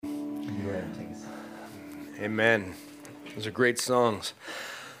Amen. Those are great songs.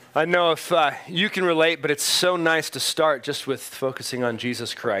 I know if you can relate, but it's so nice to start just with focusing on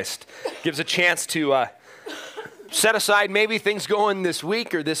Jesus Christ. Gives a chance to set aside maybe things going this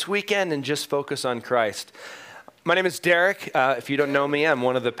week or this weekend and just focus on Christ. My name is Derek. If you don't know me, I'm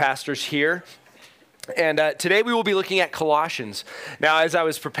one of the pastors here. And today we will be looking at Colossians. Now, as I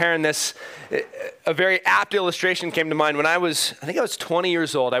was preparing this, a very apt illustration came to mind. When I was 20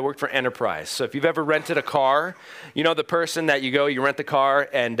 years old, I worked for Enterprise. So if you've ever rented a car, you know the person that you rent the car,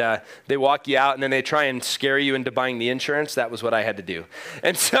 and they walk you out, and then they try and scare you into buying the insurance. That was what I had to do.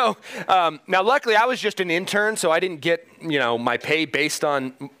 And so, now luckily I was just an intern, so I didn't get, my pay based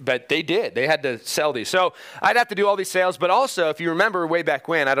on, but they did. They had to sell these. So I'd have to do all these sales, but also, if you remember way back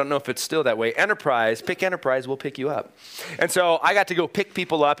when, I don't know if it's still that way, Pick Enterprise, we'll pick you up. And so I got to go pick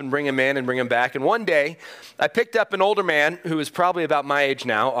people up and bring them in and bring them back. And one day, I picked up an older man who is probably about my age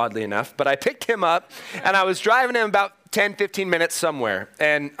now, oddly enough, but I picked him up, and I was driving him about 10, 15 minutes somewhere,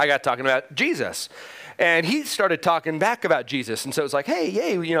 and I got talking about Jesus. And he started talking back about Jesus. And so it was like,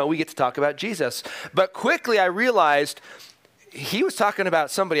 hey, we get to talk about Jesus. But quickly I realized he was talking about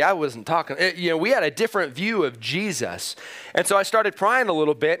somebody I wasn't talking. We had a different view of Jesus. And so I started prying a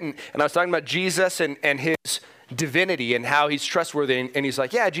little bit, and I was talking about Jesus and his divinity and how he's trustworthy. And he's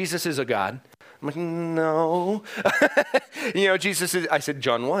like, yeah, Jesus is a God. I'm like, no. Jesus is, I said,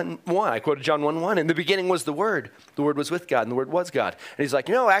 John 1:1. I quoted John 1:1. In the beginning was the Word. The Word was with God, and the Word was God. And he's like,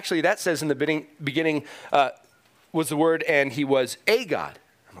 actually, that says in the beginning was the Word, and he was a God.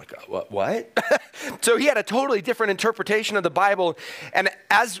 I'm like, what? So he had a totally different interpretation of the Bible. And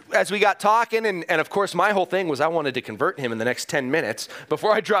as we got talking, and of course my whole thing was I wanted to convert him in the next 10 minutes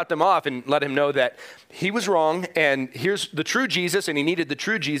before I dropped him off and let him know that he was wrong, and here's the true Jesus, and he needed the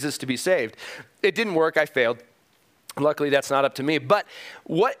true Jesus to be saved. It didn't work. I failed. Luckily, that's not up to me. But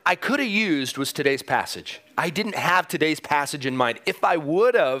what I could have used was today's passage. I didn't have today's passage in mind. If I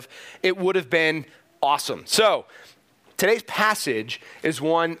would have, it would have been awesome. So today's passage is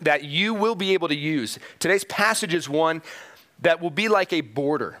one that you will be able to use. Today's passage is one that will be like a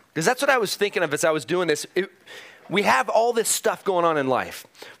border. Because that's what I was thinking of as I was doing this. We have all this stuff going on in life.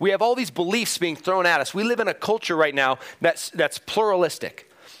 We have all these beliefs being thrown at us. We live in a culture right now that's pluralistic.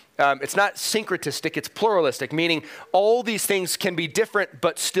 It's not syncretistic, it's pluralistic, meaning all these things can be different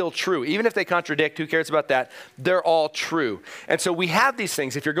but still true. Even if they contradict, who cares about that? They're all true. And so we have these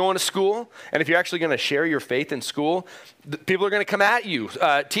things. If you're going to school, and if you're actually going to share your faith in school, people are going to come at you.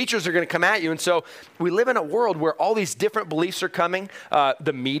 Teachers are going to come at you. And so we live in a world where all these different beliefs are coming.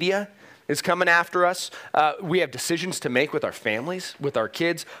 The media is coming after us. We have decisions to make with our families, with our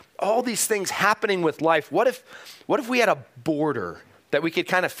kids. All these things happening with life. What if we had a border that we could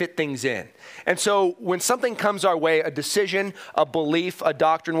kind of fit things in? And so when something comes our way, a decision, a belief, a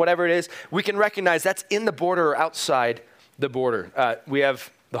doctrine, whatever it is, we can recognize that's in the border or outside the border. We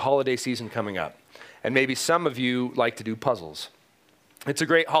have the holiday season coming up, and maybe some of you like to do puzzles. It's a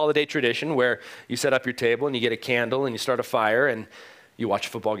great holiday tradition where you set up your table and you get a candle and you start a fire and you watch a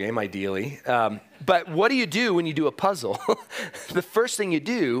football game, ideally. But what do you do when you do a puzzle? The first thing you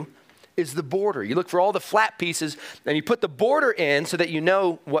do is the border. You look for all the flat pieces and you put the border in so that you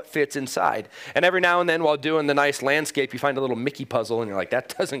know what fits inside. And every now and then while doing the nice landscape, you find a little Mickey puzzle and you're like,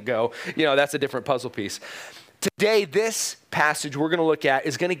 that doesn't go. That's a different puzzle piece. Today, this passage we're going to look at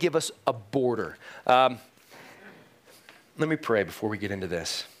is going to give us a border. Let me pray before we get into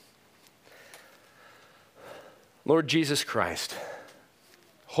this. Lord Jesus Christ,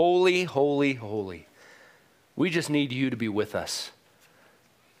 holy, holy, holy. We just need you to be with us.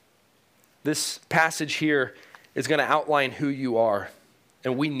 This passage here is going to outline who you are,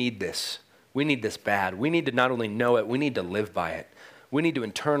 and we need this. We need this bad. We need to not only know it, we need to live by it. We need to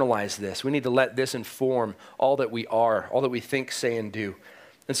internalize this. We need to let this inform all that we are, all that we think, say, and do.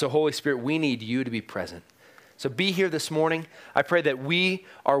 And so, Holy Spirit, we need you to be present. So be here this morning. I pray that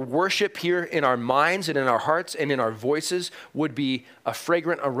our worship here in our minds and in our hearts and in our voices would be a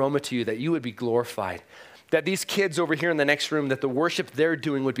fragrant aroma to you, that you would be glorified. That these kids over here in the next room, that the worship they're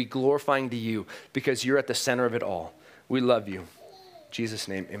doing would be glorifying to you because you're at the center of it all. We love you. In Jesus'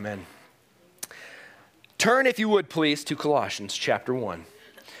 name, amen. Turn, if you would, please, to Colossians chapter 1.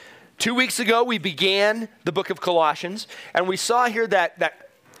 2 weeks ago, we began the book of Colossians, and we saw here that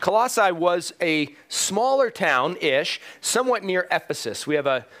Colossae was a smaller town-ish, somewhat near Ephesus. We have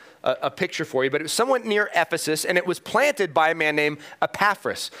a picture for you, but it was somewhat near Ephesus, and it was planted by a man named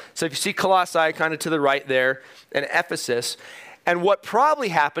Epaphras. So if you see Colossae kind of to the right there, and Ephesus, and what probably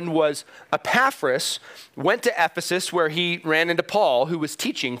happened was Epaphras went to Ephesus where he ran into Paul, who was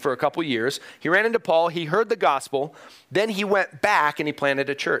teaching for a couple years. He ran into Paul, he heard the gospel, then he went back and he planted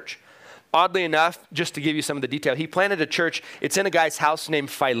a church. oddly enough, just to give you some of the detail, he planted a church. It's in a guy's house named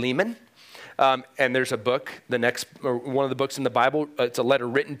Philemon. And there's a book, one of the books in the Bible. It's a letter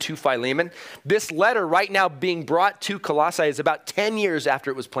written to Philemon. This letter right now being brought to Colossae is about 10 years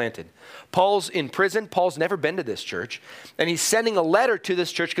after it was planted. Paul's in prison. Paul's never been to this church. And he's sending a letter to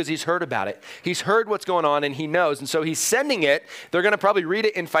this church because he's heard about it. He's heard what's going on and he knows. And so he's sending it. They're going to probably read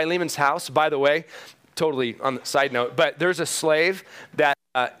it in Philemon's house, by the way. Totally on the side note, but there's a slave that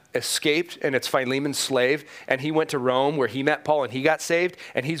escaped, and it's Philemon's slave, and he went to Rome where he met Paul and he got saved,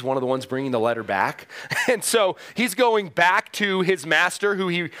 and he's one of the ones bringing the letter back. And so he's going back to his master, who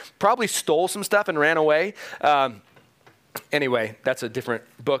he probably stole some stuff and ran away. Anyway, that's a different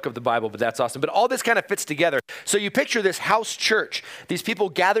book of the Bible, but that's awesome. But all this kind of fits together. So you picture this house church. These people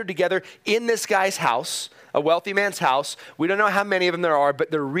gathered together in this guy's house, a wealthy man's house. We don't know how many of them there are, but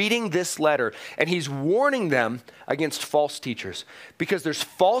they're reading this letter, and he's warning them against false teachers because there's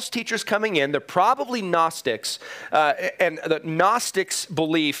false teachers coming in. They're probably Gnostics, and the Gnostics'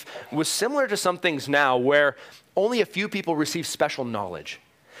 belief was similar to some things now where only a few people receive special knowledge.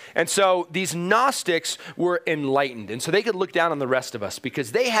 And so these Gnostics were enlightened. And so they could look down on the rest of us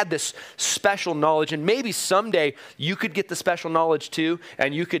because they had this special knowledge. And maybe someday you could get the special knowledge too,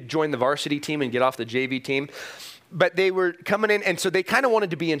 and you could join the varsity team and get off the JV team. But they were coming in, and so they kind of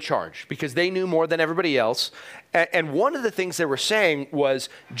wanted to be in charge because they knew more than everybody else. And one of the things they were saying was,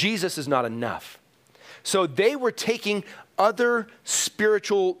 Jesus is not enough. So they were taking other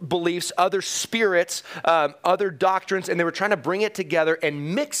spiritual beliefs, other spirits, other doctrines, and they were trying to bring it together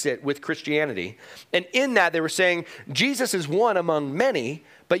and mix it with Christianity. And in that, they were saying, Jesus is one among many,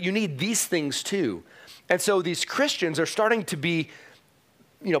 but you need these things too. And so these Christians are starting to be,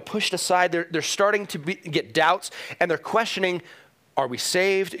 pushed aside. They're starting to get doubts, and they're questioning, are we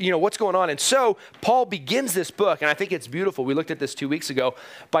saved? What's going on? And so Paul begins this book, and I think it's beautiful. We looked at this 2 weeks ago,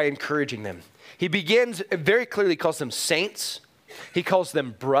 by encouraging them. He begins very clearly, calls them saints. He calls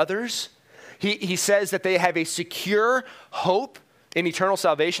them brothers. He says that they have a secure hope in eternal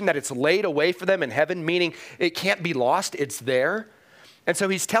salvation, that it's laid away for them in heaven, meaning it can't be lost, it's there. And so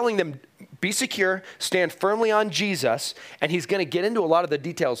he's telling them, be secure, stand firmly on Jesus, and he's going to get into a lot of the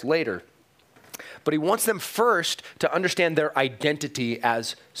details later. But he wants them first to understand their identity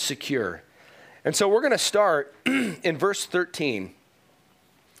as secure. And so we're going to start in verse 13.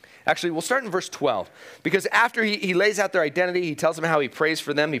 Actually, we'll start in verse 12, because after he lays out their identity, he tells them how he prays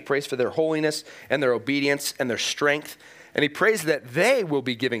for them. He prays for their holiness and their obedience and their strength, and he prays that they will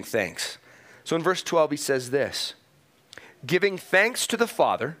be giving thanks. So in verse 12, he says this, giving thanks to the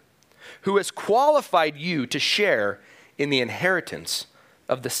Father who has qualified you to share in the inheritance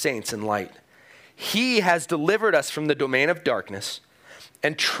of the saints in light. He has delivered us from the domain of darkness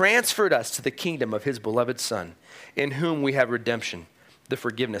and transferred us to the kingdom of his beloved Son, in whom we have redemption, the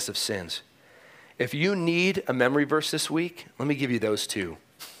forgiveness of sins. If you need a memory verse this week, let me give you those two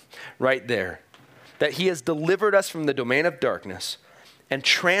right there. That he has delivered us from the domain of darkness and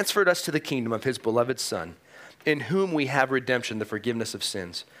transferred us to the kingdom of his beloved Son, in whom we have redemption, the forgiveness of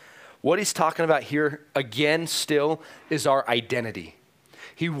sins. What he's talking about here, again, still, is our identity.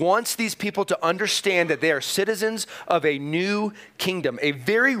 He wants these people to understand that they are citizens of a new kingdom, a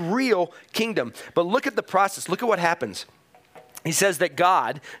very real kingdom. But look at the process. Look at what happens. He says that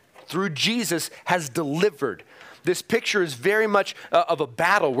God, through Jesus, has delivered. This picture is very much of a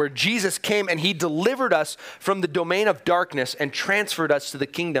battle where Jesus came and he delivered us from the domain of darkness and transferred us to the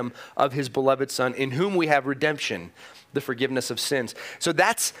kingdom of his beloved Son, in whom we have redemption, the forgiveness of sins. So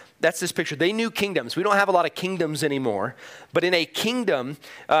that's this picture. They knew kingdoms. We don't have a lot of kingdoms anymore, but in a kingdom,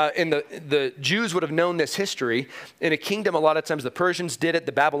 the Jews would have known this history. In a kingdom, a lot of times the Persians did it,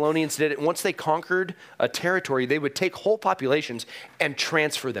 the Babylonians did it. Once they conquered a territory, they would take whole populations and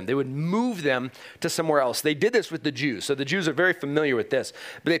transfer them. They would move them to somewhere else. They did this with the Jews, so the Jews are very familiar with this.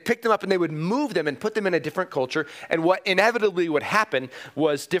 But they picked them up and they would move them and put them in a different culture, and what inevitably would happen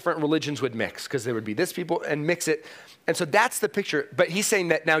was different religions would mix, because there would be this people and mix it. And so that's the picture. But he's saying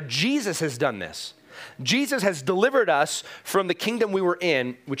that now Jesus has done this. Jesus has delivered us from the kingdom we were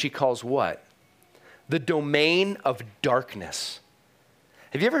in, which he calls what? The domain of darkness.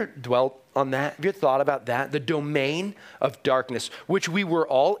 Have you ever dwelt on that? Have you ever thought about that? The domain of darkness, which we were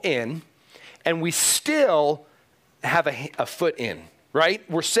all in, and we still have a foot in, right?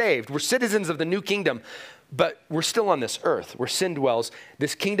 We're saved. We're citizens of the new kingdom, but we're still on this earth where sin dwells,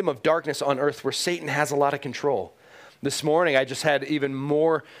 this kingdom of darkness on earth where Satan has a lot of control. this morning, I just had even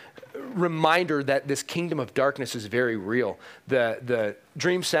more reminder that this kingdom of darkness is very real. The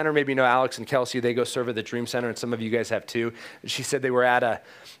Dream Center, maybe you know Alex and Kelsey, they go serve at the Dream Center, and some of you guys have too. She said they were at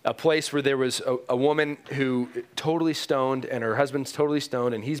a place where there was a woman who totally stoned, and her husband's totally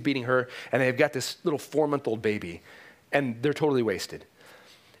stoned, and he's beating her, and they've got this little 4-month-old baby, and they're totally wasted.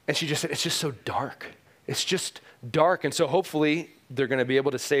 And she just said, it's just so dark. It's just dark, and so hopefully they're going to be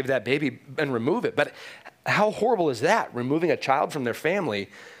able to save that baby and remove it. But how horrible is that, removing a child from their family?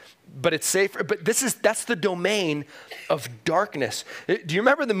 But it's safer. But that's the domain of darkness. Do you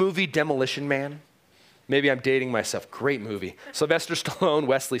remember the movie Demolition Man? Maybe I'm dating myself. Great movie. Sylvester Stallone,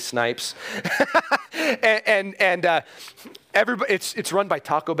 Wesley Snipes. and everybody, it's run by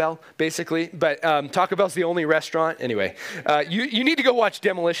Taco Bell, basically. But Taco Bell's the only restaurant. Anyway, you need to go watch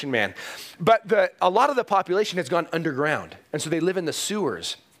Demolition Man. But a lot of the population has gone underground. And so they live in the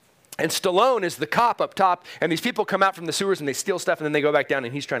sewers. And Stallone is the cop up top, and these people come out from the sewers and they steal stuff, and then they go back down,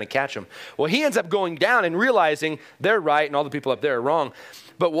 and he's trying to catch them. Well, he ends up going down and realizing they're right and all the people up there are wrong.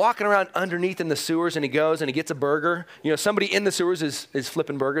 But walking around underneath in the sewers, and he goes and he gets a burger. You know, somebody in the sewers is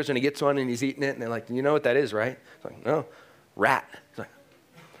flipping burgers, and he gets one and he's eating it, and they're like, you know what that is, right? It's like, no, rat. It's like,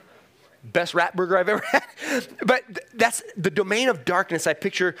 best rat burger I've ever had. But that's the domain of darkness. I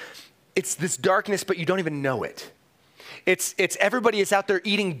picture it's this darkness, but you don't even know it. It's everybody is out there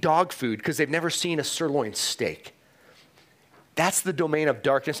eating dog food because they've never seen a sirloin steak. That's the domain of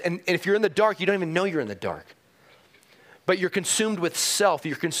darkness. And if you're in the dark, you don't even know you're in the dark. But you're consumed with self.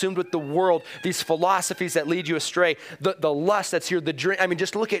 You're consumed with the world, these philosophies that lead you astray, the lust that's here, the drink. I mean,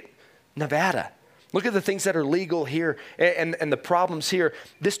 just look at Nevada. Look at the things that are legal here and the problems here.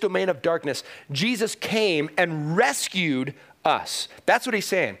 This domain of darkness. Jesus came and rescued us. That's what he's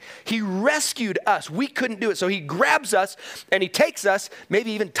saying. He rescued us. We couldn't do it. So he grabs us and he takes us, maybe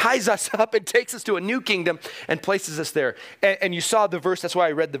even ties us up and takes us to a new kingdom and places us there. And you saw the verse, that's why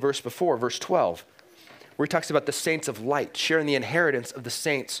I read the verse before, verse 12, where he talks about the saints of light, sharing the inheritance of the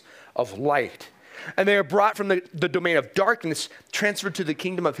saints of light. And they are brought from the domain of darkness, transferred to the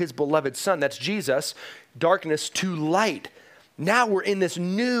kingdom of his beloved Son. That's Jesus, darkness to light. Now we're in this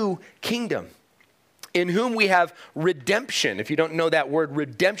new kingdom, in whom we have redemption. If you don't know that word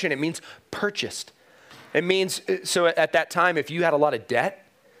redemption, it means purchased. It means, so at that time, if you had a lot of debt,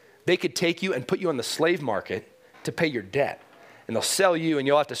 they could take you and put you on the slave market to pay your debt. And they'll sell you, and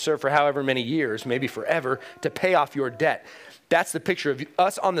you'll have to serve for however many years, maybe forever, to pay off your debt. That's the picture of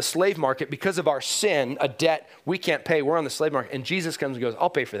us on the slave market because of our sin, a debt we can't pay. We're on the slave market. And Jesus comes and goes, I'll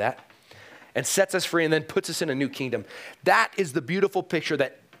pay for that, and sets us free and then puts us in a new kingdom. That is the beautiful picture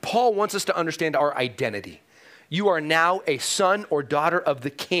that Paul wants us to understand our identity. You are now a son or daughter of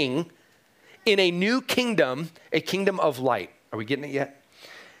the King in a new kingdom, a kingdom of light. Are we getting it yet?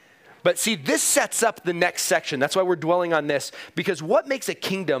 But see, this sets up the next section. That's why we're dwelling on this, because what makes a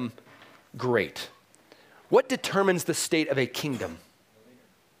kingdom great? What determines the state of a kingdom?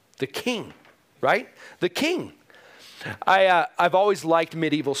 The king, right? The king. I've always liked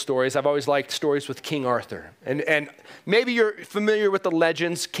medieval stories. I've always liked stories with King Arthur. And maybe you're familiar with the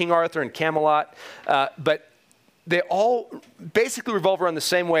legends, King Arthur and Camelot, but they all basically revolve around the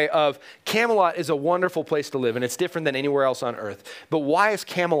same way of Camelot is a wonderful place to live, and it's different than anywhere else on earth. But why is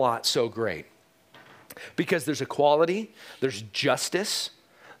Camelot so great? Because there's equality, there's justice,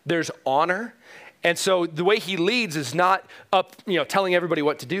 there's honor. And so the way he leads is not up, telling everybody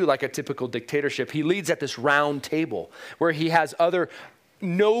what to do like a typical dictatorship. He leads at this round table where he has other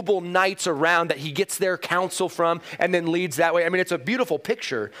noble knights around that he gets their counsel from and then leads that way. I mean, it's a beautiful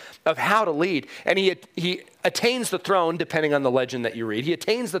picture of how to lead. And he attains the throne, depending on the legend that you read. He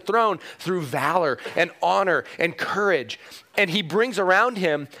attains the throne through valor and honor and courage. And he brings around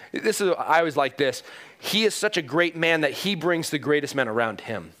him, I always like this, he is such a great man that he brings the greatest men around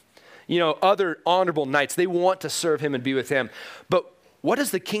him. Other honorable knights, they want to serve him and be with him. But what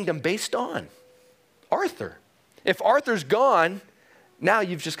is the kingdom based on? Arthur. If Arthur's gone, now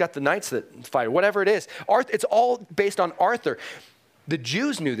you've just got the knights that fight, whatever it is. It's all based on Arthur. The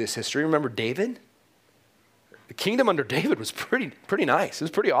Jews knew this history. Remember David? The kingdom under David was pretty nice. It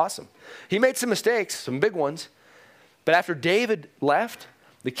was pretty awesome. He made some mistakes, some big ones. But after David left,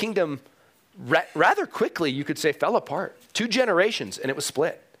 the kingdom rather quickly, you could say, fell apart. 2 generations, and it was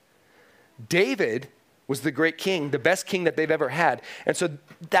split. David was the great king, the best king that they've ever had. And so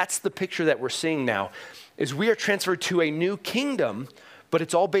that's the picture that we're seeing now, is we are transferred to a new kingdom, but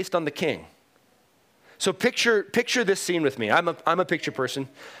it's all based on the king. So picture this scene with me. I'm a picture person.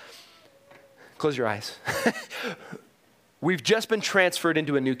 Close your eyes. We've just been transferred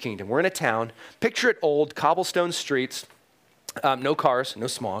into a new kingdom. We're in a town. Picture it old, cobblestone streets, no cars, no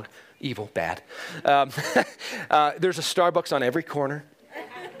smog, evil, bad. There's a Starbucks on every corner.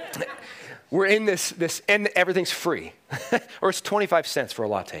 We're in this, and everything's free, or it's 25 cents for a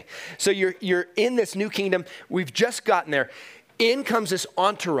latte. So you're in this new kingdom. We've just gotten there. In comes this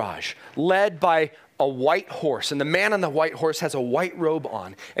entourage led by a white horse, and the man on the white horse has a white robe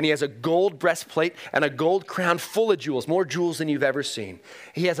on, and he has a gold breastplate and a gold crown full of jewels, more jewels than you've ever seen.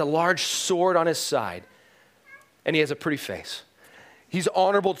 He has a large sword on his side, and he has a pretty face. He's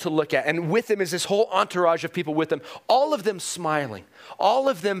honorable to look at. And with him is this whole entourage of people with him, all of them smiling, all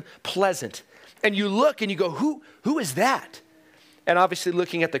of them pleasant. And you look and you go, who is that? And obviously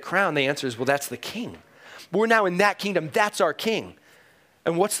looking at the crown, the answer is, well, that's the king. We're now in that kingdom. That's our king.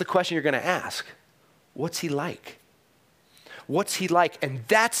 And what's the question you're going to ask? What's he like? What's he like? And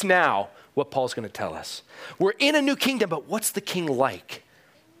that's now what Paul's going to tell us. We're in a new kingdom, but what's the king like?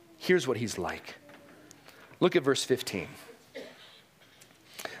 Here's what he's like. Look at verse 15.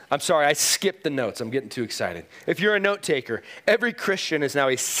 I'm sorry, I skipped the notes. I'm getting too excited. If you're a note taker, every Christian is now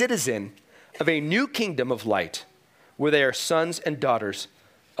a citizen of a new kingdom of light where they are sons and daughters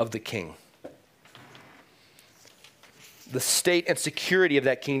of the king. The state and security of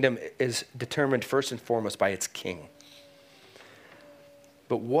that kingdom is determined first and foremost by its king.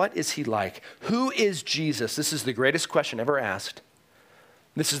 But what is he like? Who is Jesus? This is the greatest question ever asked.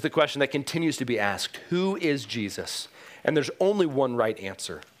 This is the question that continues to be asked. Who is Jesus? And there's only one right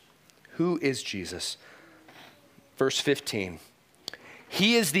answer. Who is Jesus? Verse 15.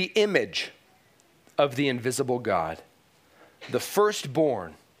 He is the image of the invisible God, the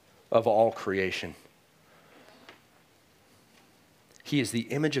firstborn of all creation. He is the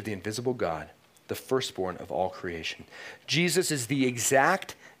image of the invisible God, the firstborn of all creation. Jesus is the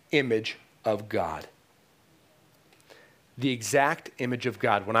exact image of God. The exact image of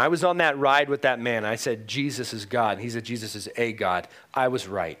God. When I was on that ride with that man, I said, Jesus is God. He said, Jesus is a God. I was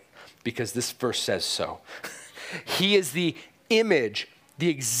right, because this verse says so. He is the image, the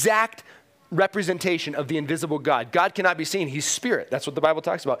exact representation of the invisible God. God cannot be seen. He's spirit. That's what the Bible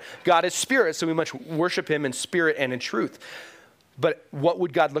talks about. God is spirit, so we must worship him in spirit and in truth. But what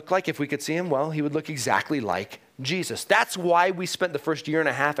would God look like if we could see him? Well, he would look exactly like Jesus. That's why we spent the first year and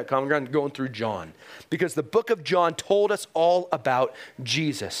a half at Common Ground going through John, because the book of John told us all about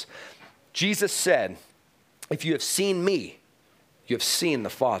Jesus. Jesus said, if you have seen me, you have seen the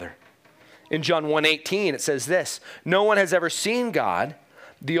Father. In John 1:18, it says this, no one has ever seen God.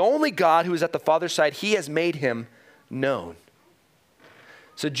 The only God who is at the Father's side, he has made him known.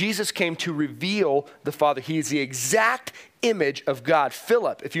 So Jesus came to reveal the Father. He is the exact image of God.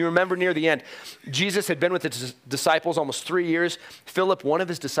 Philip, if you remember near the end, Jesus had been with his disciples almost 3 years. Philip, one of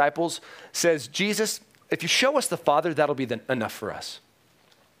his disciples, says, Jesus, if you show us the Father, that'll be enough for us.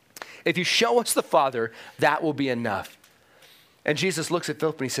 If you show us the Father, that will be enough. And Jesus looks at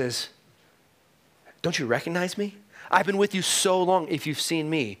Philip and he says, don't you recognize me? I've been with you so long. If you've seen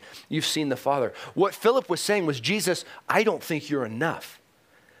me, you've seen the Father. What Philip was saying was, Jesus, I don't think you're enough.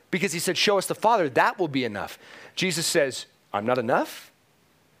 Because he said, show us the Father, that will be enough. Jesus says, I'm not enough?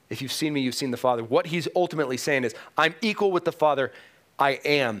 If you've seen me, you've seen the Father. What he's ultimately saying is, I'm equal with the Father. I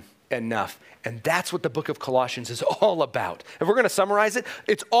am enough. And that's what the book of Colossians is all about. If we're going to summarize it,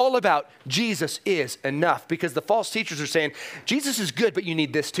 it's all about Jesus is enough. Because the false teachers are saying, Jesus is good, but you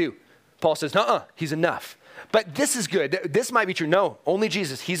need this too. Paul says, nuh-uh, he's enough. But this is good. This might be true. No, only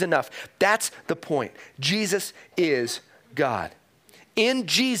Jesus. He's enough. That's the point. Jesus is God. In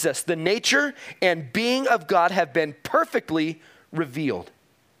Jesus, the nature and being of God have been perfectly revealed.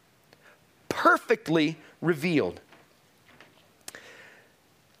 Perfectly revealed.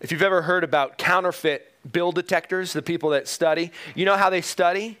 If you've ever heard about counterfeit bill detectors, the people that study, you know how they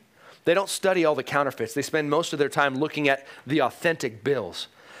study? They don't study all the counterfeits. They spend most of their time looking at the authentic bills,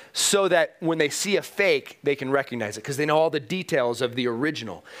 so that when they see a fake, they can recognize it because they know all the details of the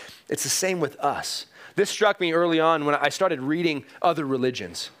original. It's the same with us. This struck me early on when I started reading other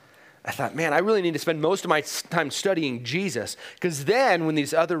religions. I thought, man, I really need to spend most of my time studying Jesus, because then when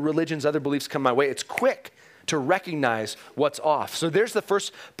these other religions, other beliefs come my way, it's quick to recognize what's off. So there's the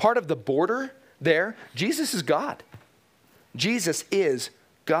first part of the border there. Jesus is God. Jesus is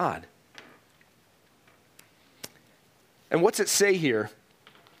God. And what's it say here?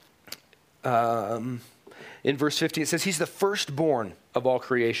 In verse 15, it says he's the firstborn of all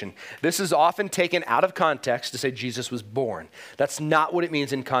creation. This is often taken out of context to say Jesus was born. That's not what it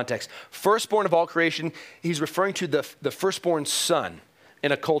means in context. Firstborn of all creation, he's referring to the firstborn son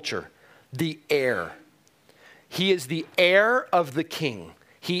in a culture, the heir. He is the heir of the king.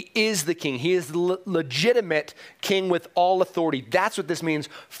 He is the king. He is the legitimate king with all authority. That's what this means,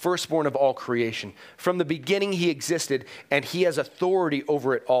 firstborn of all creation. From the beginning, he existed, and he has authority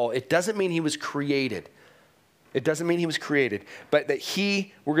over it all. It doesn't mean he was created. It doesn't mean he was created, but that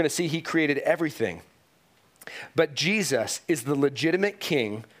we're going to see he created everything. But Jesus is the legitimate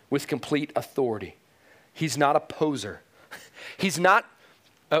king with complete authority. He's not a poser. He's not,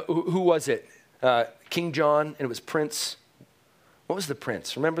 who was it? King John, and it was Prince. What was the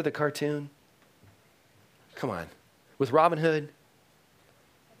prince? Remember the cartoon? Come on. With Robin Hood?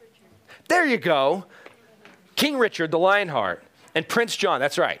 There you go. King Richard, the Lionheart, and Prince John.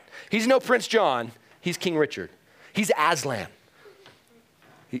 That's right. He's no Prince John. He's King Richard. He's Aslan.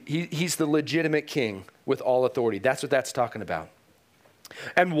 He's the legitimate king with all authority. That's what that's talking about.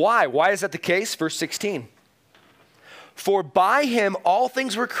 And why? Why is that the case? Verse 16. For by him all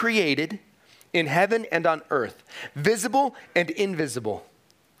things were created in heaven and on earth, visible and invisible,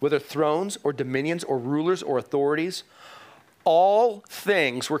 whether thrones or dominions or rulers or authorities. All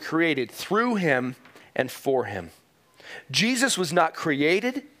things were created through him and for him. Jesus was not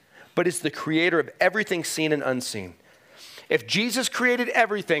created, but is the creator of everything seen and unseen. If Jesus created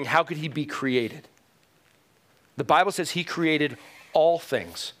everything, how could he be created? The Bible says he created all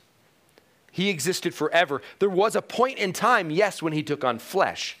things. He existed forever. There was a point in time, yes, when he took on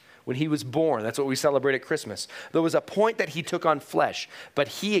flesh, when he was born. That's what we celebrate at Christmas. There was a point that he took on flesh, but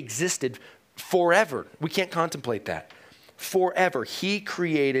he existed forever. We can't contemplate that. Forever. He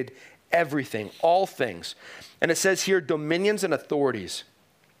created everything, all things. And it says here, dominions and authorities,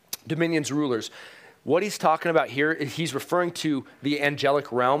 dominions, rulers. What he's talking about here, he's referring to the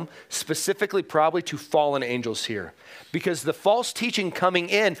angelic realm, specifically probably to fallen angels here. Because the false teaching coming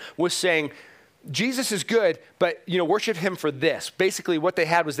in was saying, Jesus is good, but worship him for this. Basically what they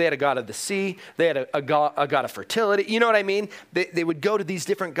had was they had a god of the sea, they had a god of fertility. You know what I mean? They would go to these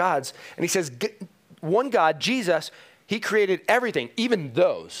different gods. And he says, one God, Jesus, he created everything, even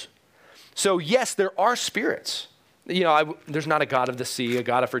those. So yes, there are spirits. There's not a god of the sea, a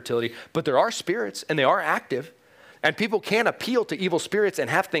god of fertility, but there are spirits and they are active. And people can appeal to evil spirits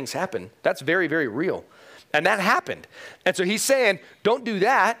and have things happen. That's very, very real. And that happened. And so he's saying, don't do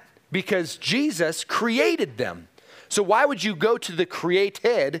that because Jesus created them. So why would you go to the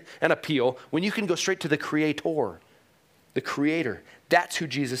created and appeal when you can go straight to the creator, the creator? That's who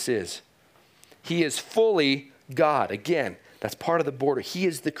Jesus is. He is fully God. Again, that's part of the border. He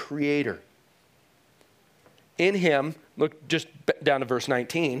is the creator. In him, look just down to verse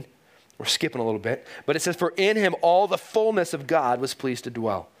 19. We're skipping a little bit. But it says, for in him all the fullness of God was pleased to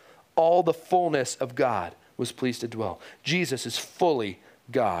dwell. All the fullness of God was pleased to dwell. Jesus is fully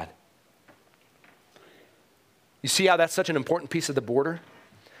God. You see how that's such an important piece of the border?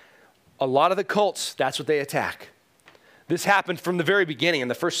 A lot of the cults, that's what they attack. This happened from the very beginning in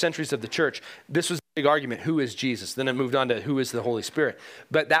the first centuries of the church. This was the big argument, who is Jesus? Then it moved on to who is the Holy Spirit.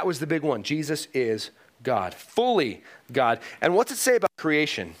 But that was the big one. Jesus is God, fully God. And what's it say about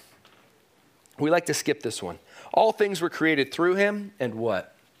creation? We like to skip this one. All things were created through him and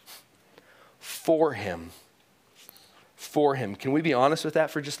what? For him. For him. Can we be honest with that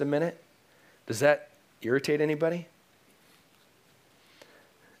for just a minute? Does that irritate anybody?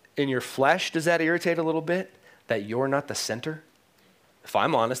 In your flesh, does that irritate a little bit? That you're not the center? If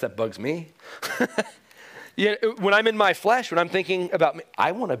I'm honest, that bugs me. When I'm in my flesh, when I'm thinking about me,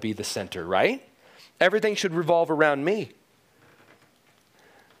 I want to be the center, right? Everything should revolve around me.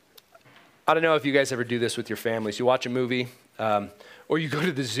 I don't know if you guys ever do this with your families. You watch a movie, or you go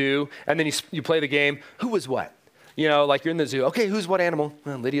to the zoo, and then you play the game, who was what? Like you're in the zoo. Okay, who's what animal?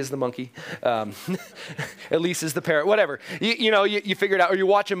 Well, Lydia's the monkey. Elise is the parrot, whatever. You figure it out. Or you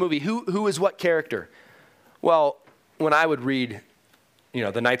watch a movie, who is what character? Well, when I would read,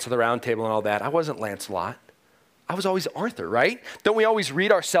 the Knights of the Round Table and all that, I wasn't Lancelot. I was always Arthur, right? Don't we always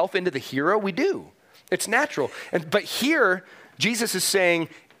read ourselves into the hero? We do. It's natural. But here, Jesus is saying,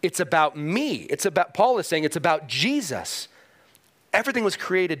 it's about me. Paul is saying it's about Jesus. Everything was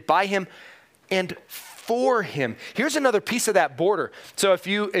created by him and for him. Here's another piece of that border. So if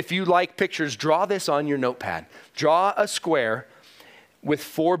you like pictures, draw this on your notepad. Draw a square with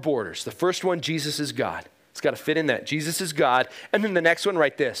 4 borders. The first one, Jesus is God. It's got to fit in that. Jesus is God. And then the next one,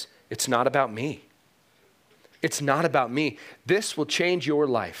 write this. It's not about me. It's not about me. This will change your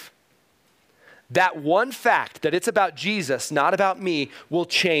life. That one fact that it's about Jesus, not about me, will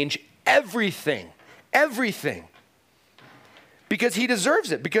change everything. Everything. Because he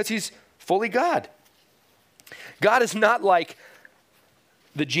deserves it. Because he's fully God. God is not like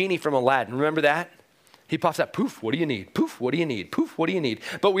the genie from Aladdin. Remember that? He pops up, poof, what do you need? Poof, what do you need? Poof, what do you need?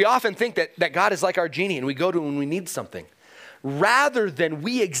 But we often think that God is like our genie and we go to him when we need something. rather than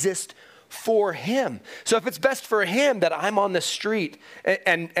we exist for him. So if it's best for him that I'm on the street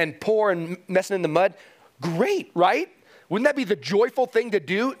and poor and messing in the mud, great, right? Wouldn't that be the joyful thing to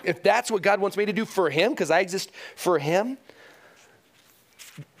do if that's what God wants me to do for him because I exist for him?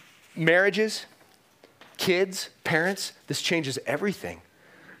 Marriages, kids, parents, this changes everything.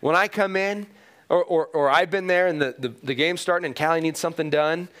 When I come in, or I've been there and the game's starting and Callie needs something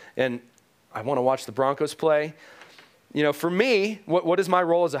done and I want to watch the Broncos play. You know, for me, what is my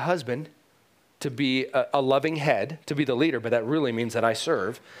role as a husband? To be a loving head, to be the leader, but that really means that I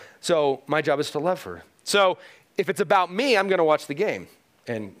serve. So my job is to love her. So if it's about me, I'm going to watch the game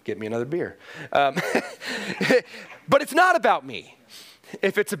and get me another beer. But it's not about me.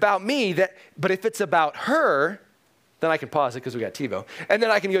 If it's about me, but if it's about her, then I can pause it because we got TiVo, and then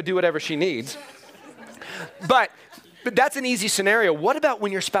I can go do whatever she needs. But that's an easy scenario. What about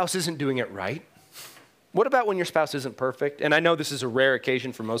when your spouse isn't doing it right? What about when your spouse isn't perfect? And I know this is a rare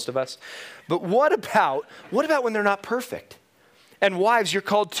occasion for most of us, but what about when they're not perfect? And wives, you're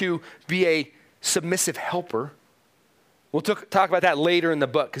called to be a submissive helper. We'll talk about that later in the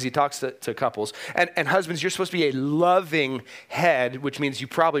book because he talks to couples. And husbands, you're supposed to be a loving head, which means you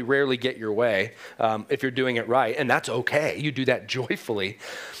probably rarely get your way if you're doing it right, and that's okay. You do that joyfully.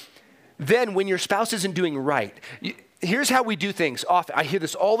 Then when your spouse isn't doing right, here's how we do things often. I hear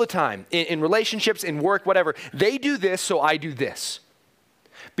this all the time in relationships, in work, whatever. They do this, so I do this.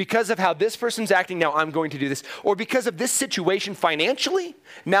 Because of how this person's acting, now I'm going to do this. Or because of this situation financially,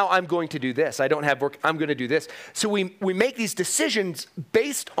 now I'm going to do this. I don't have work, I'm going to do this. So we make these decisions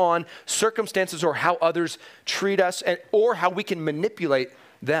based on circumstances or how others treat us or how we can manipulate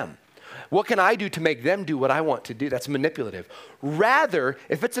them. What can I do to make them do what I want to do? That's manipulative. Rather,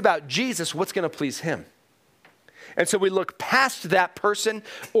 if it's about Jesus, what's going to please him? And so we look past that person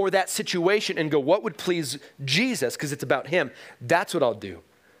or that situation and go, what would please Jesus? Because it's about him. That's what I'll do.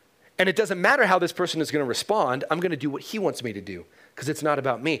 And it doesn't matter how this person is going to respond. I'm going to do what he wants me to do because it's not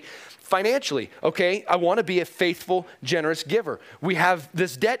about me. Financially, okay, I want to be a faithful, generous giver. We have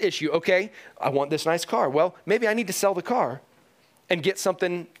this debt issue, okay, I want this nice car. Well, maybe I need to sell the car and get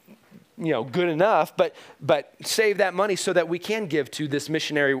something, good enough, but save that money so that we can give to this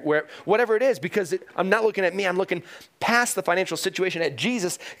missionary, whatever it is, because I'm not looking at me, I'm looking past the financial situation at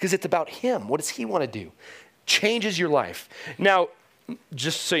Jesus because it's about him. What does he want to do? Changes your life. Now,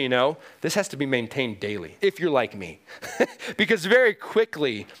 just so you know, this has to be maintained daily if you're like me. Because very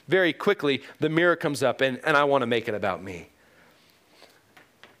quickly, the mirror comes up and I want to make it about me.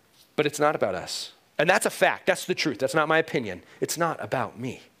 But it's not about us. And that's a fact. That's the truth. That's not my opinion. It's not about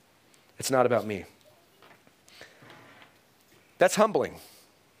me. It's not about me. That's humbling.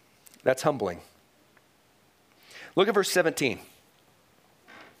 That's humbling. Look at verse 17.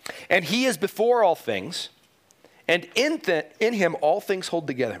 And he is before all things, and in him all things hold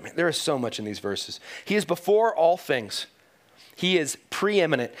together. Man, there is so much in these verses. He is before all things. He is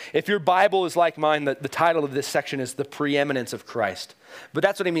preeminent. If your Bible is like mine, the title of this section is The Preeminence of Christ. But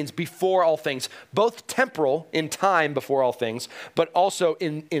that's what he means, before all things. Both temporal, in time, before all things, but also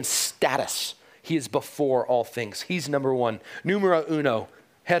in status. He is before all things. He's number one. Numero uno,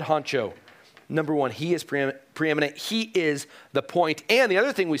 head honcho. Number one, he is preeminent. He is the point. And the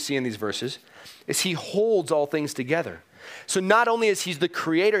other thing we see in these verses is he holds all things together. So not only is he the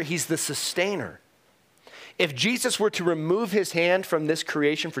creator, he's the sustainer. If Jesus were to remove his hand from this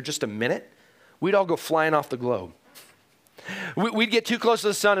creation for just a minute, we'd all go flying off the globe. We'd get too close to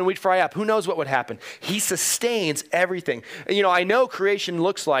the sun and we'd fry up. Who knows what would happen? He sustains everything. I know creation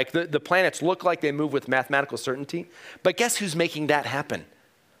looks like, the planets look like they move with mathematical certainty, but guess who's making that happen?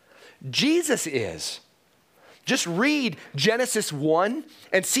 Jesus is. Just read Genesis 1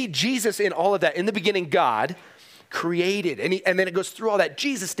 and see Jesus in all of that. In the beginning, God created, and then it goes through all that.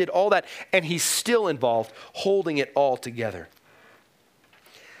 Jesus did all that, and he's still involved, holding it all together.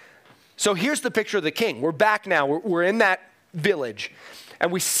 So here's the picture of the king. We're back now. We're in that village,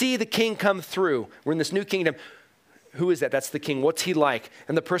 and we see the king come through. We're in this new kingdom. Who is that? That's the king. What's he like?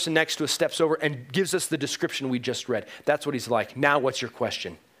 And the person next to us steps over and gives us the description we just read. That's what he's like. Now what's your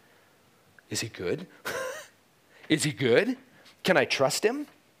question? Is he good? Is he good? Can I trust him?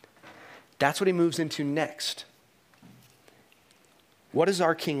 That's what he moves into next. What is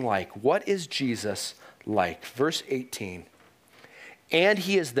our king like? What is Jesus like? Verse 18. And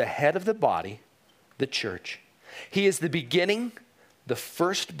he is the head of the body, the church. He is the beginning, the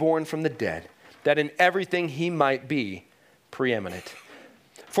firstborn from the dead, that in everything he might be preeminent.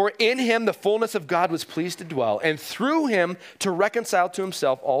 For in him the fullness of God was pleased to dwell, and through him to reconcile to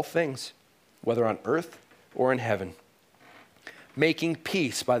himself all things, whether on earth or in heaven, making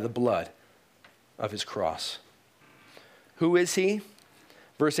peace by the blood of his cross. Who is he?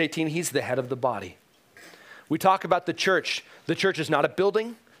 Verse 18, he's the head of the body. We talk about the church. The church is not a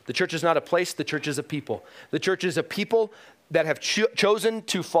building. The church is not a place. The church is a people. The church is a people that have chosen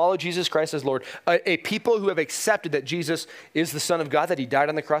to follow Jesus Christ as Lord, a people who have accepted that Jesus is the Son of God, that he died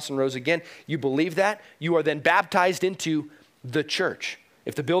on the cross and rose again. You believe that, you are then baptized into the church.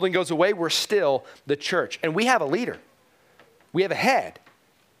 If the building goes away, we're still the church. And we have a leader. We have a head,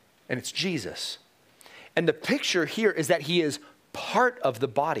 and it's Jesus. And the picture here is that he is part of the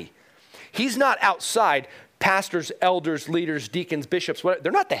body. He's not outside. Pastors, elders, leaders, deacons, bishops, whatever.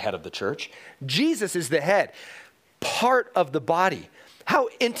 They're not the head of the church. Jesus is the head. Part of the body. How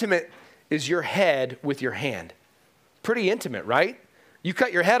intimate is your head with your hand? Pretty intimate, right? You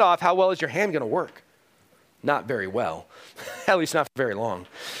cut your head off, how well is your hand going to work? Not very well. At least not for very long.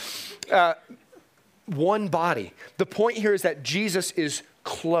 One body. The point here is that Jesus is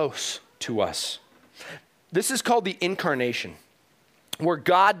close to us. This is called the incarnation, where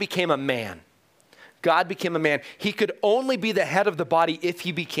God became a man. God became a man. He could only be the head of the body if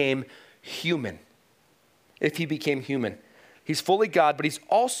he became human. If he became human. He's fully God, but he's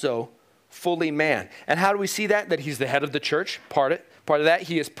also fully man. And how do we see that? That he's the head of the church, part of that.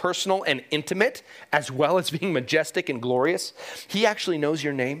 He is personal and intimate, as well as being majestic and glorious. He actually knows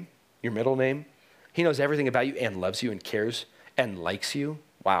your name, your middle name. He knows everything about you and loves you and cares and likes you.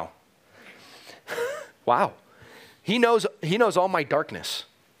 Wow. Wow. He knows all my darkness,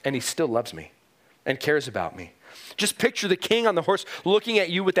 and he still loves me and cares about me. Just picture the king on the horse looking at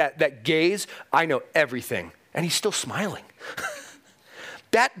you with that gaze. I know everything. And he's still smiling.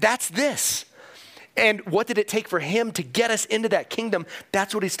 That's this. And what did it take for him to get us into that kingdom?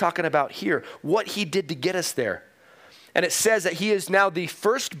 That's what he's talking about here. What he did to get us there. And it says that he is now the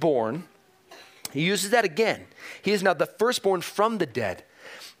firstborn. He uses that again. He is now the firstborn from the dead.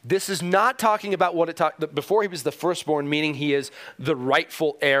 This is not talking about what it talked before. He was the firstborn, meaning he is the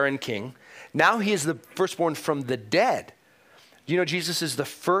rightful heir and king. Now he is the firstborn from the dead. Do you know Jesus is the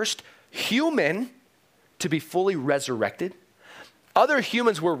first human to be fully resurrected? Other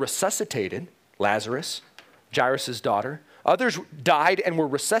humans were resuscitated. Lazarus, Jairus' daughter. Others died and were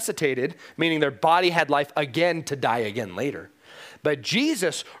resuscitated, meaning their body had life again to die again later. But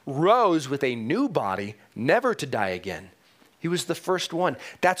Jesus rose with a new body, never to die again. He was the first one.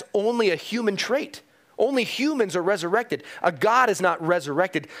 That's only a human trait. Only humans are resurrected. A God is not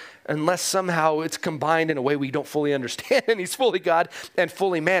resurrected unless somehow it's combined in a way we don't fully understand, and he's fully God and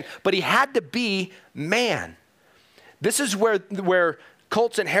fully man. But he had to be man. This is where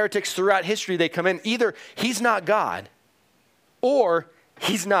cults and heretics throughout history, they come in. Either he's not God or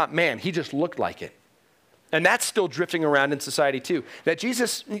he's not man. He just looked like it. And that's still drifting around in society too. That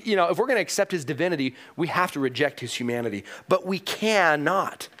Jesus, if we're going to accept his divinity, we have to reject his humanity. But we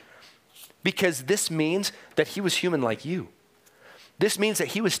cannot. Because this means that he was human like you. This means that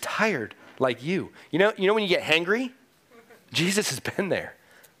he was tired like you. You know when you get hangry? Jesus has been there.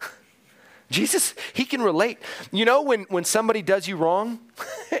 Jesus, he can relate. You know when somebody does you wrong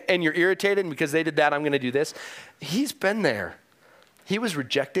and you're irritated and because they did that, I'm going to do this? He's been there. He was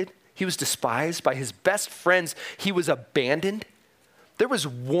rejected. He was despised by his best friends. He was abandoned. There was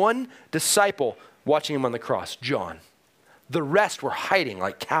one disciple watching him on the cross, John. The rest were hiding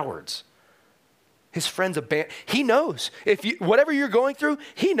like cowards. His friends abandoned. He knows. Whatever you're going through,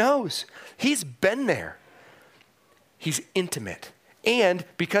 he knows. He's been there. He's intimate. And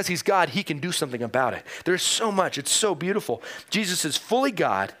because he's God, he can do something about it. There's so much. It's so beautiful. Jesus is fully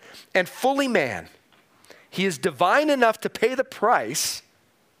God and fully man. He is divine enough to pay the price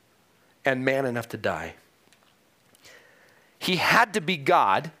and man enough to die. He had to be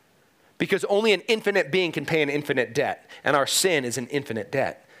God because only an infinite being can pay an infinite debt. And our sin is an infinite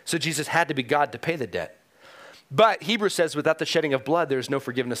debt. So Jesus had to be God to pay the debt. But Hebrews says without the shedding of blood, there is no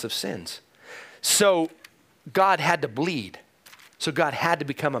forgiveness of sins. So God had to bleed. So God had to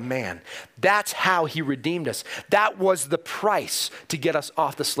become a man. That's how he redeemed us. That was the price to get us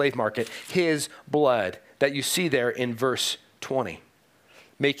off the slave market. His blood that you see there in verse 20.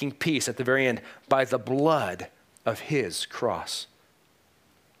 Making peace at the very end by the blood of his cross.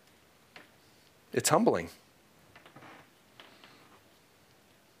 It's humbling.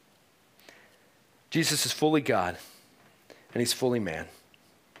 Jesus is fully God and he's fully man.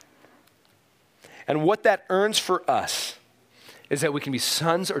 And what that earns for us is that we can be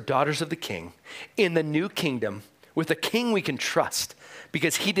sons or daughters of the King in the new kingdom with a king we can trust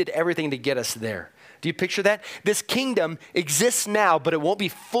because he did everything to get us there. Do you picture that? This kingdom exists now, but it won't be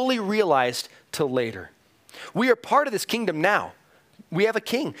fully realized till later. We are part of this kingdom now. We have a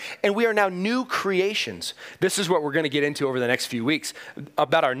king, and we are now new creations. This is what we're going to get into over the next few weeks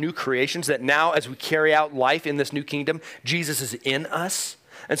about our new creations, that now as we carry out life in this new kingdom, Jesus is in us.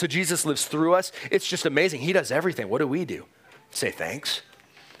 And so Jesus lives through us. It's just amazing. He does everything. What do? Say thanks.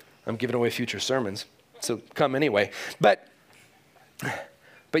 I'm giving away future sermons, so come anyway. But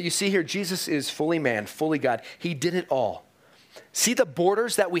you see here, Jesus is fully man, fully God. He did it all. See the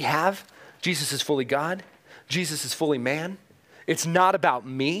borders that we have? Jesus is fully God. Jesus is fully man. It's not about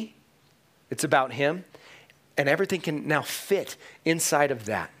me. It's about him. And everything can now fit inside of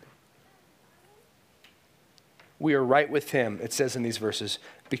that. We are right with him, it says in these verses,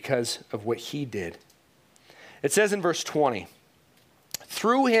 because of what he did. It says in verse 20,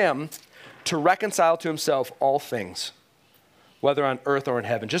 through him to reconcile to himself all things, whether on earth or in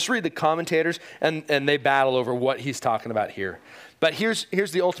heaven. Just read the commentators, and they battle over what he's talking about here. But here's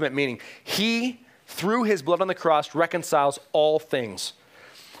the ultimate meaning. He, through his blood on the cross, reconciles all things.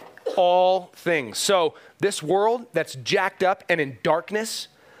 All things. So this world that's jacked up and in darkness,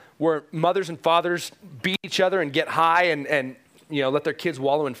 where mothers and fathers beat each other and get high and let their kids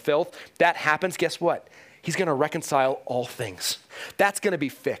wallow in filth, that happens, guess what? He's going to reconcile all things. That's going to be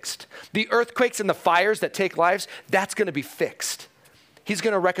fixed. The earthquakes and the fires that take lives, that's going to be fixed. He's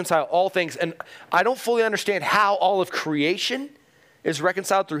going to reconcile all things. And I don't fully understand how all of creation is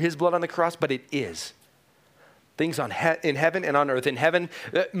reconciled through his blood on the cross, but it is. Things in heaven and on earth. In heaven,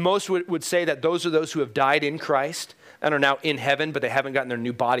 most would say that those are those who have died in Christ and are now in heaven, but they haven't gotten their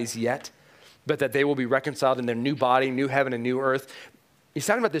new bodies yet, but that they will be reconciled in their new body, new heaven and new earth. He's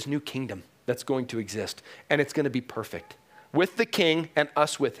talking about this new kingdom that's going to exist, and it's going to be perfect with the king and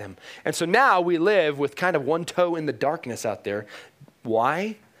us with him. And so now we live with kind of one toe in the darkness out there.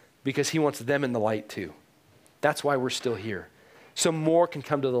 Why? Because he wants them in the light too. That's why we're still here. So more can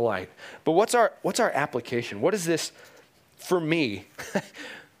come to the light. But what's our application? What is this for me?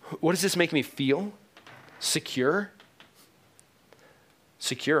 What does this make me feel? Secure?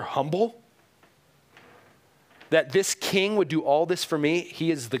 Secure, humble? That this king would do all this for me. He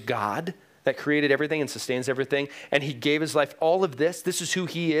is the God that created everything and sustains everything. And he gave his life. All of this, this is who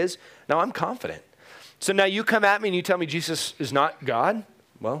he is. Now I'm confident. So now you come at me and you tell me Jesus is not God.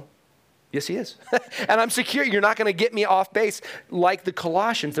 Well, yes, he is. And I'm secure. You're not going to get me off base like the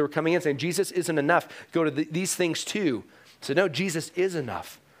Colossians that were coming in saying Jesus isn't enough. Go to these things too. So no, Jesus is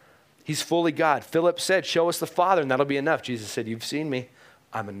enough. He's fully God. Philip said, show us the Father and that'll be enough. Jesus said, you've seen me.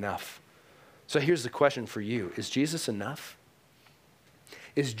 I'm enough. So here's the question for you. Is Jesus enough?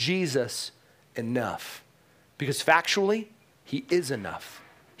 Is Jesus enough? Because factually, he is enough.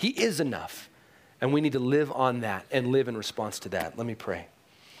 He is enough. And we need to live on that and live in response to that. Let me pray.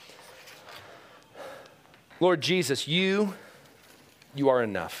 Lord Jesus, you are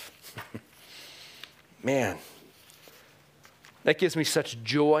enough. Man, that gives me such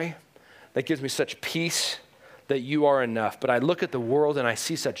joy. That gives me such peace that you are enough. But I look at the world and I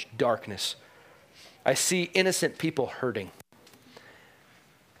see such darkness. I see innocent people hurting.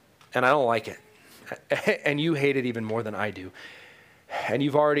 And I don't like it. And you hate it even more than I do. And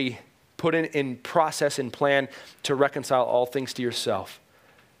you've already put in process and plan to reconcile all things to yourself.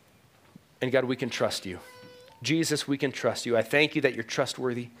 And God, we can trust you. Jesus, we can trust you. I thank you that you're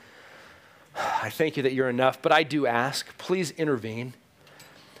trustworthy. I thank you that you're enough. But I do ask, please intervene.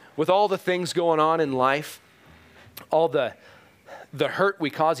 With all the things going on in life, all the hurt we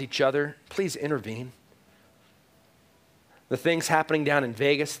cause each other, please intervene. The things happening down in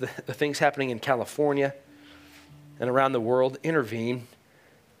Vegas, the things happening in California and around the world, intervene.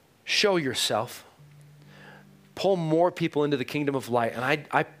 Show yourself. Pull more people into the kingdom of light. And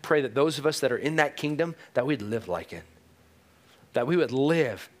I pray that those of us that are in that kingdom, that we'd live like it. That we would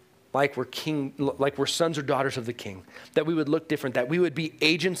live like we're sons or daughters of the king. That we would look different. That we would be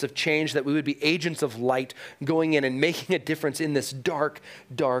agents of change. That we would be agents of light going in and making a difference in this dark,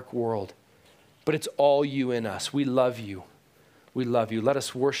 dark world. But it's all you in us. We love you. We love you. Let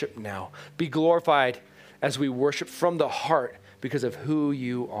us worship now. Be glorified as we worship from the heart because of who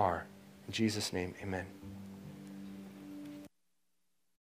you are. In Jesus' name, amen.